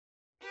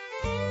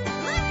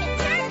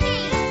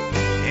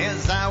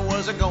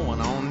was a-going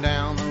on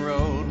down the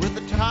road with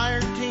a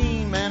tired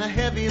team and a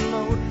heavy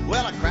load.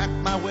 Well, I cracked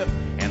my whip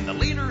and the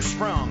leader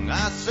sprung.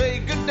 I say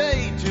good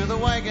day to the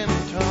wagon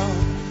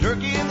tongue.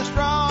 Turkey in the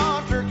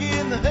straw, turkey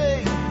in the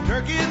hay,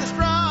 turkey in the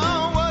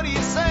straw, what do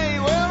you say?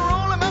 Well,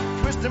 roll him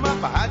up, twist him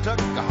up, I took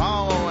a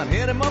haul and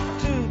hit him up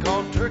a tune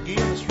called Turkey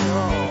in the Straw.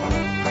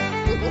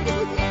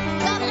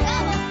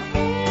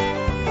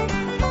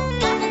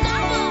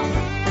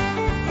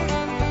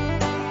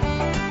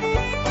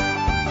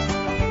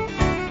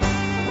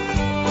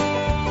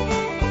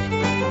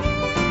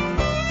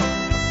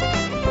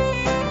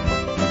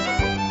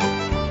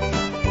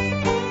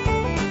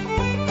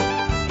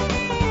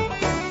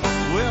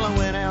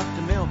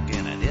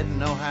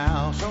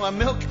 So I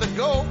milked the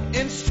goat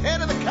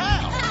instead of the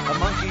cow. A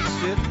monkey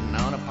sitting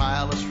on a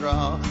pile of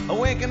straw, a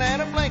winking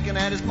and a blinking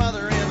at his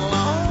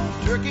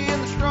mother-in-law. Turkey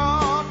in the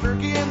straw,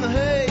 turkey in the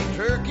hay,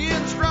 turkey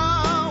in the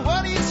straw,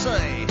 what do you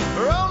say?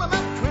 Roll him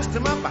up, twist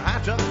him up,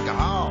 I took a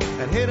haul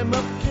and hit him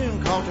up a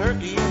tune called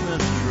Turkey in the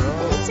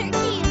Straw.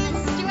 Turkey in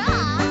the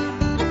straw?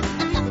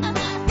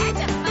 That's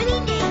a funny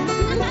name.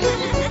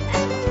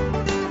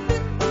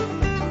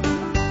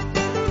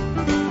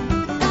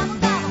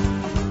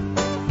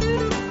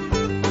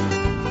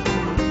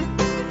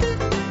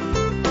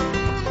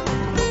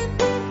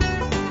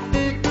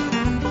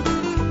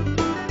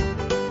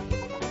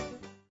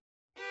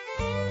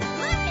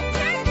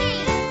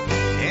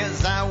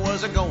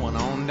 Going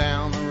on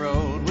down the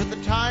road with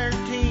a tired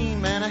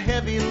team and a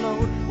heavy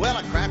load. Well,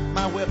 I cracked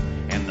my whip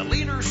and the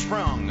leader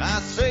sprung. I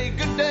say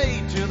good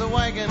day to the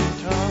wagon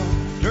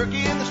tongue.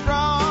 Turkey in the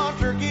straw,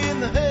 turkey in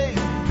the hay,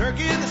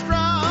 turkey in the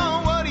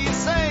straw, what do you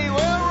say?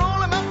 Well,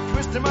 roll him up,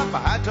 twist him up,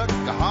 I took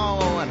a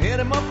haul and hit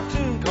him up a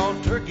tune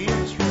called Turkey in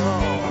the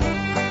Straw.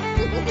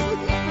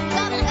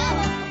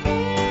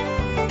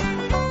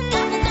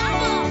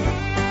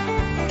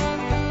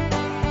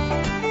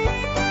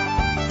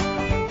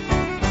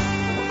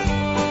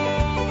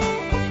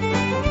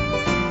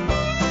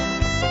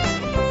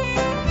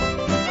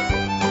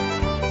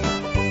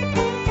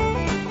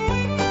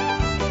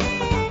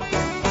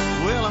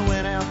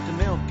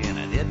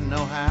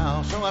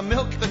 So I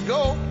milked the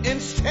goat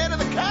instead of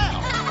the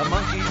cow. A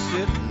monkey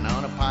sitting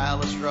on a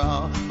pile of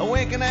straw, a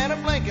winking and a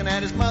blinking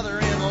at his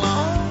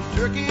mother-in-law.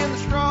 Turkey in the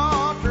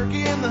straw,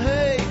 turkey in the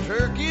hay,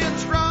 turkey in the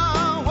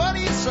straw, what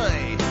do you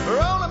say?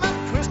 Roll him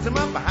up, twist him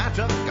up, I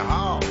took a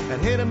haul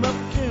and hit him up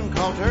a tune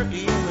called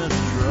Turkey in the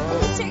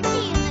Straw.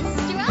 Turkey in the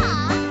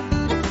straw?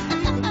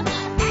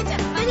 That's a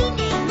funny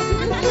name.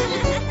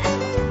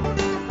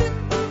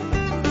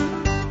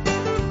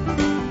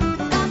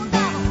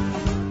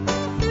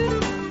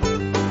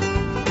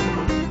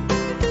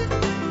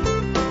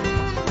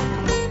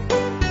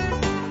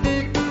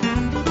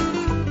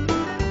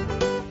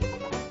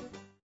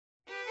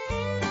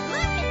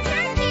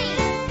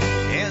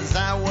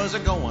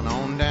 Going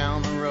on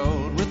down the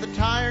road with a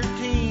tired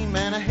team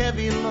and a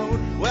heavy load.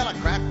 Well, I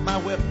cracked my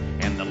whip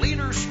and the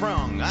leader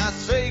sprung. I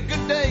say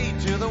good day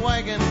to the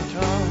wagon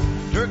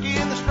tongue. Turkey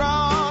in the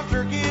straw,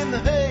 turkey in the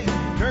hay,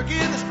 turkey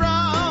in the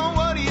straw,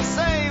 what do you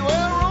say?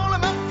 Well, roll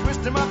him up,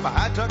 twist him up,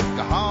 I took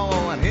a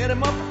haul and hit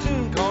him up a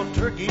tune called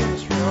Turkey in the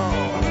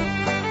Straw.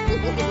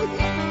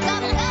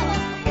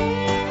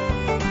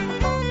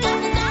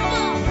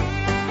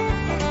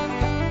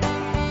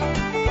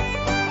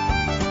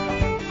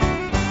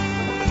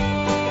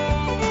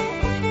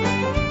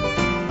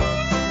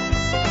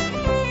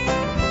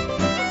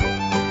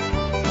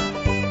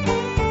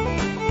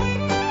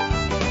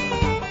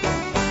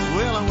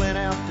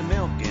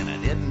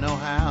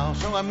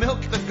 So I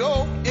milked the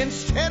goat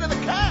instead of the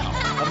cow.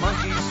 A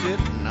monkey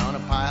sitting on a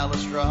pile of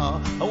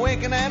straw, a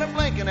winking and a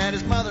blinking at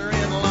his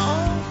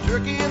mother-in-law.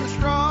 Turkey in the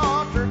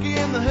straw, turkey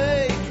in the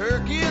hay,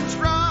 turkey in the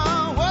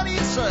straw, what do you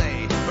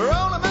say?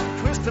 Roll him up,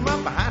 twist him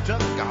up, I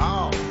took a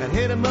haul and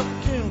hit him up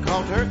a tune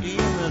called Turkey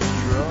in the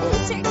Straw.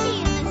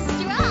 Turkey in the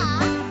straw?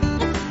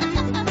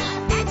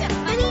 That's a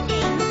funny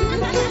name.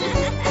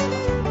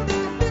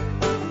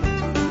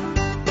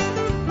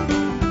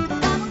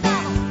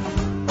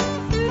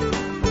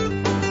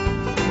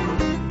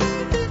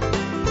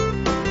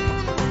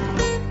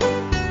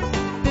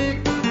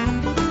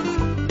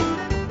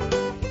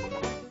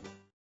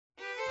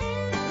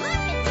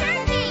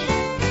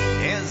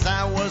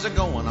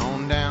 Going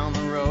on down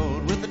the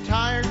road with a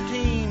tired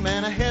team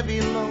and a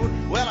heavy load.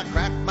 Well, I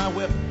cracked my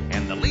whip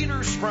and the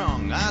leader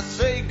sprung. I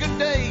say good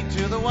day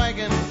to the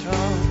wagon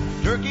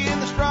tongue. Turkey in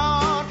the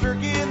straw,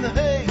 turkey in the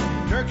hay,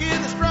 turkey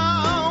in the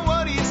straw,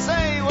 what do you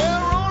say?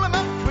 Well, roll him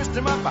up, twist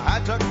him up, I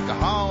took a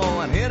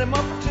haul and hit him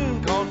up a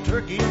tune called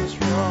Turkey in the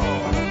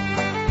Straw.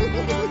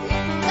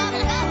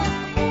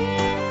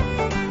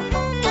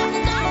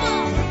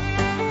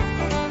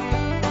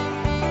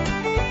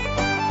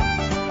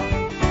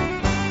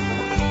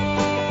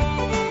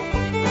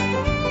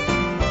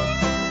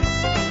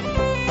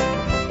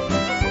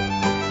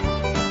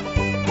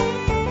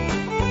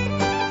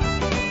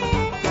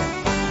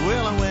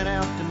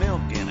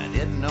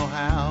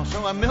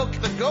 So I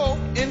milked the goat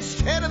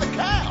instead of the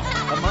cow.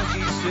 A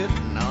monkey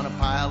sitting on a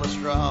pile pile of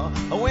straw,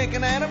 a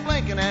winking and a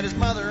blinking at his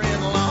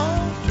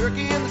mother-in-law.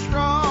 Turkey in the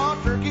straw,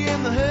 turkey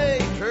in the hay,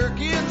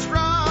 turkey in the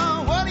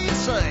straw, what do you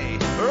say?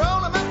 Roll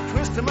him up,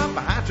 twist him up,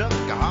 I took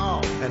a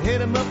haul, and hit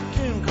him up a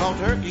tune called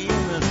Turkey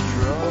in the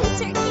Straw.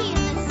 Turkey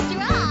in the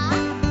straw?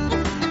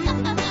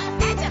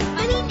 That's a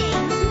funny name.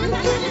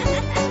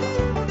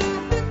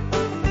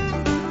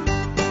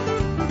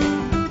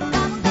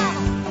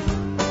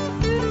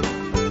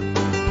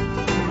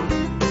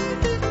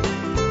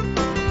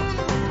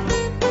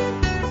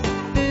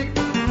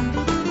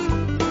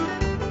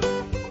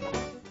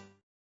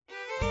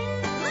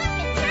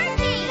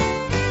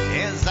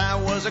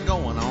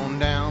 Going on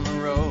down the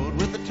road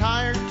with a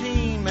tired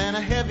team and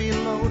a heavy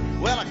load.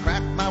 Well, I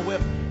cracked my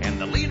whip and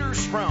the leader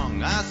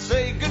sprung. I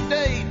say good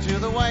day to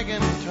the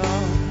wagon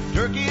tongue.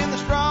 Turkey in the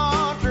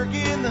straw,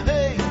 turkey in the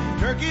hay,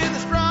 turkey in the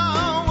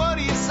straw, what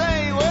do you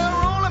say? Well,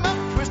 roll him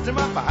up, twist him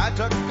up, I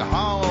took a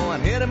haul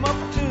and hit him up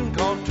a tune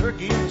called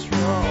Turkey in the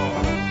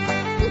Straw.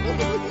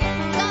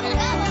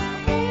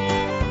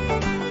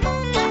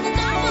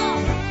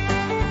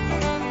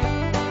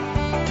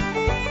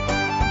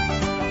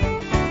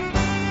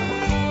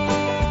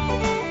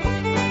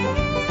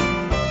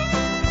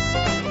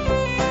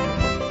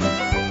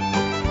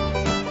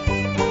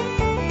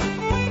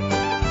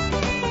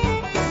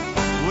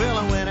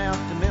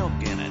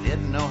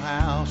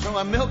 So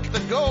I milked the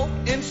goat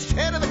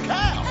instead of the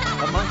cow.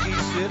 A monkey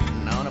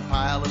sitting on a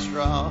pile of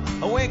straw,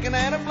 a winking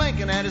and a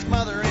blinking at his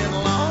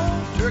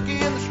mother-in-law. Turkey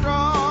in the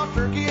straw,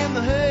 turkey in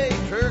the hay,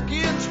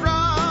 turkey in the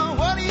straw,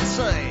 what do you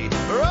say?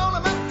 Roll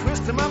him up,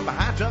 twist him up,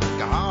 I took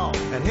a haul,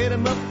 and hit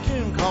him up a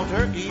tune called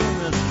Turkey in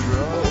the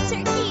Straw.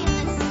 Turkey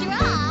in the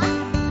straw?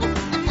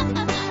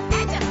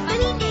 That's a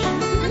funny name.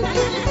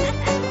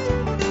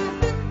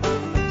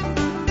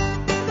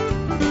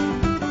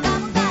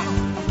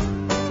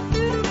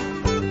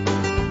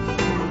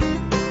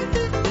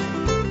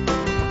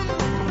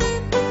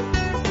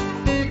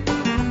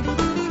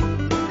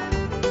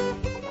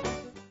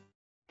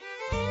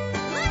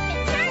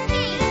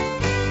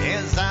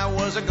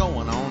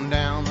 Going on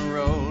down the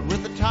road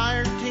with a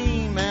tired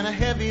team and a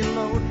heavy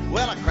load.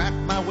 Well, I cracked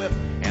my whip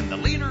and the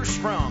leader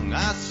sprung.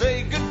 I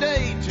say good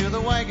day to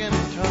the wagon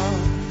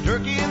tongue.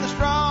 Turkey in the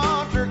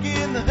straw, turkey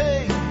in the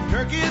hay,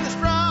 turkey in the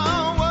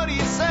straw, what do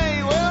you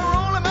say? Well,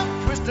 roll him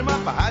up, twist him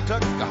up, I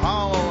took a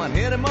haul and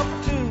hit him up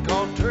a tune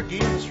called Turkey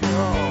in the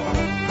Straw.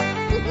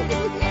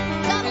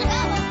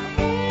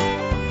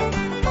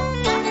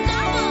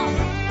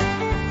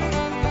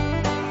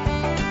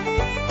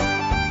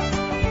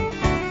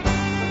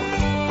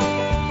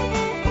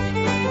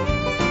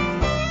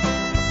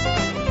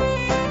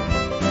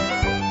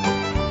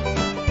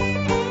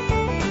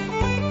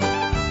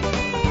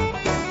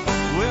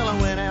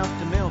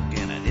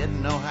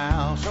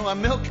 So I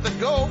milked the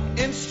goat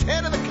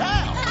instead of the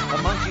cow.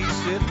 A monkey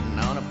sitting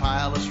on a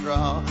pile of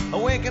straw, a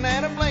winking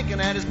and a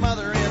blinking at his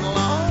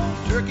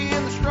mother-in-law. Turkey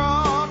in the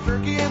straw,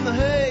 turkey in the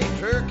hay,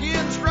 turkey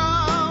in the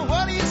straw,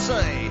 what do you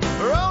say?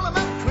 Roll him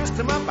up, twist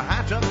him up,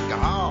 I took a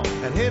haul,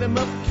 and hit him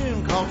up a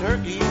tune called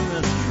Turkey in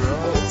the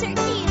Straw.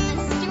 Turkey in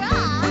the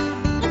straw?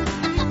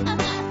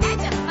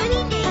 That's a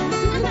funny name.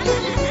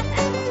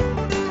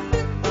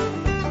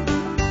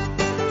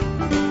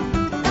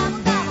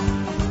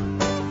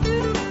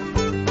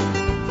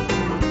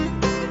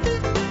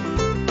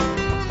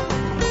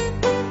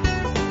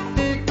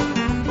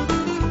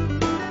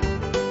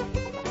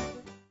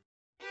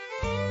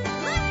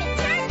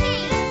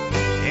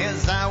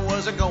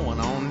 Going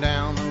on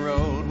down the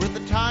road with a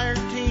tired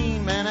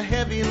team and a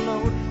heavy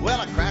load.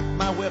 Well, I cracked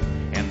my whip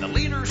and the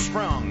leader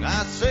sprung.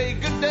 I say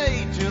good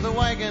day to the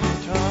wagon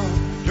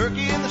tongue.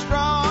 Turkey in the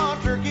straw,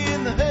 turkey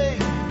in the hay,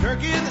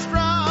 turkey in the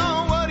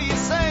straw, what do you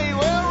say?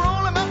 Well,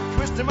 roll him up,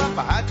 twist him up,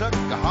 I took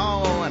a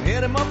haul and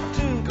hit him up a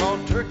tune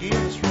called Turkey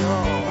in the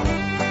Straw.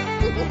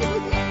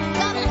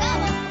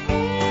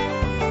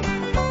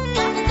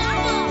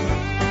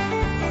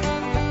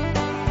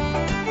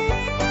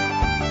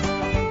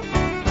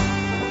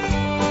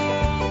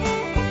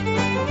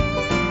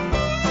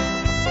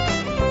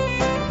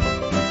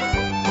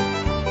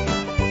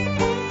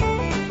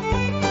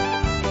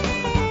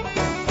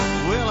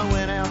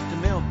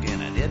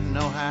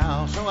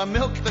 So I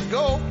milked the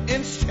goat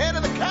instead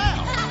of the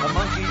cow. A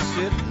monkey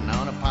sitting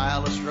on a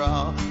pile of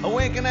straw, a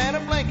winking and a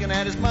blinking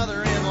at his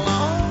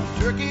mother-in-law.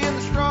 Turkey in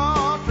the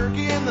straw,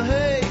 turkey in the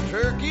hay,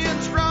 turkey in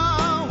the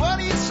straw, what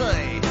do you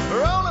say?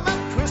 Roll him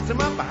up, twist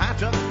him up, I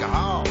took a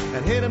haul,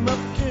 and hit him up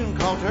a tune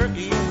called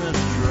Turkey in the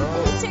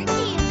Straw.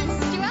 Turkey in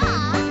the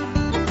straw?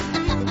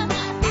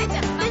 That's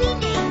a funny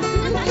name.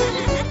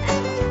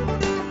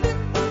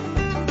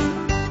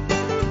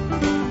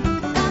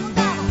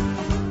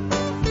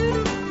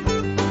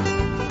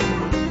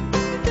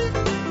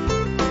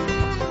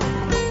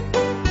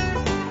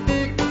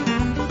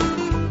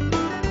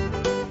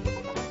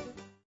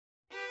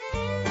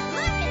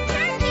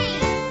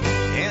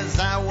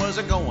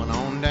 Going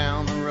on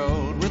down the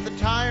road with a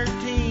tired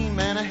team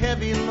and a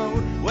heavy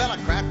load. Well, I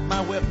cracked my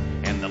whip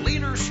and the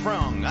leader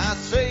sprung. I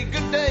say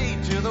good day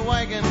to the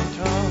wagon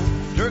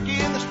tongue.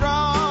 Turkey in the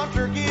straw,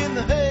 turkey in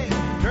the hay,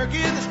 turkey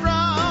turkey in the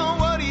straw.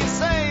 What do you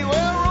say?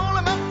 Well, roll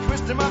him up,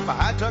 twist him up,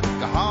 I took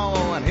a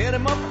haul and hit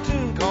him up a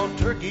tune called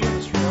Turkey in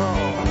the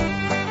Straw.